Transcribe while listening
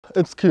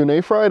it's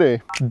Q&A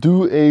Friday.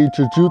 Do a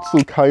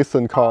Jujutsu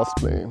Kaisen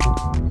cosplay.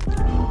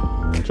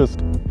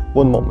 Just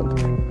one moment.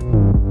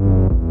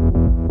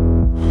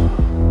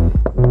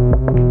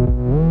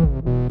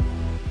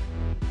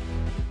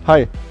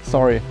 Hi,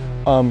 sorry.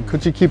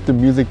 Could you keep the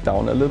music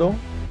down a little?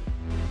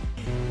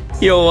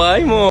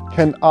 Yowai Mo.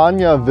 Can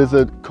Anya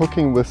visit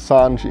Cooking with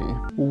Sanji?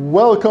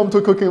 Welcome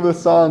to Cooking with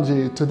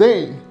Sanji.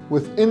 Today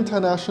with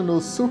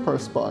international super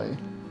spy,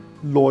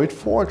 Lloyd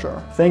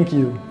Forger. Thank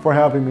you for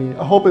having me.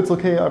 I hope it's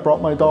okay I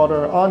brought my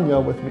daughter Anya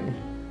with me.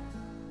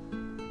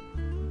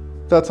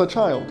 That's a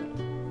child.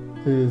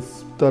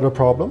 Is that a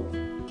problem?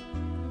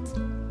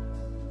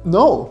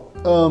 No.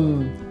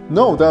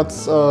 No, that's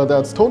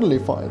totally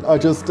fine. I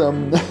just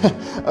didn't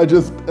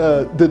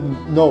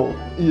know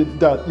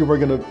that you were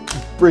gonna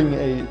bring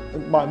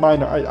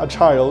a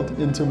child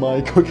into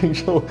my cooking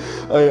show.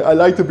 I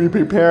like to be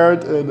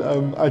prepared,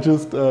 and I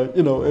just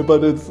you know,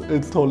 but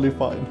it's totally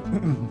fine.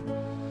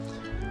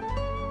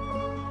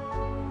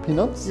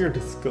 Peanuts? You're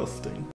disgusting.